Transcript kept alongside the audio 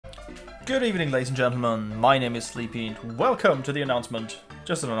Good evening, ladies and gentlemen. My name is Sleepy, and welcome to the announcement.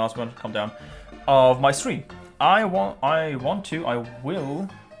 Just an announcement, calm down. Of my stream. I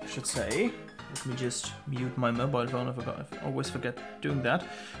should say. Let me just mute my mobile phone. I always forget doing that.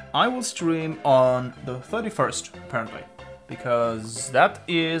 I will stream on the 31st, apparently, because that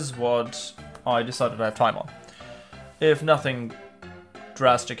is what I decided I have time on. If nothing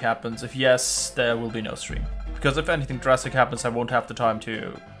drastic happens, if yes, there will be no stream. Because if anything drastic happens, I won't have the time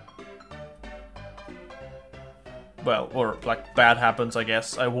to... Well, or like bad happens, I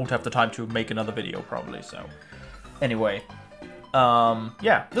guess. I won't have the time to make another video, probably, so... Anyway.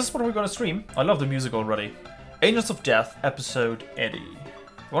 Yeah, this is what we're gonna stream. I love the music already. Angels of Death, Episode Eddie.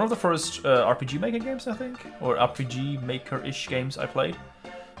 One of the first RPG Maker games, I think? Or RPG Maker-ish games I played.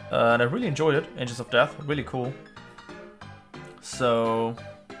 And I really enjoyed it, Angels of Death. Really cool. So...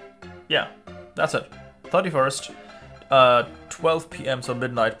 Yeah, that's it. 31st. 12 PM, so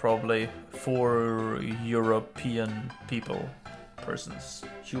midnight probably, for European people, persons,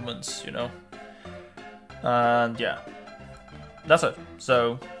 humans, you know. And yeah, that's it.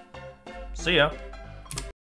 So, see ya.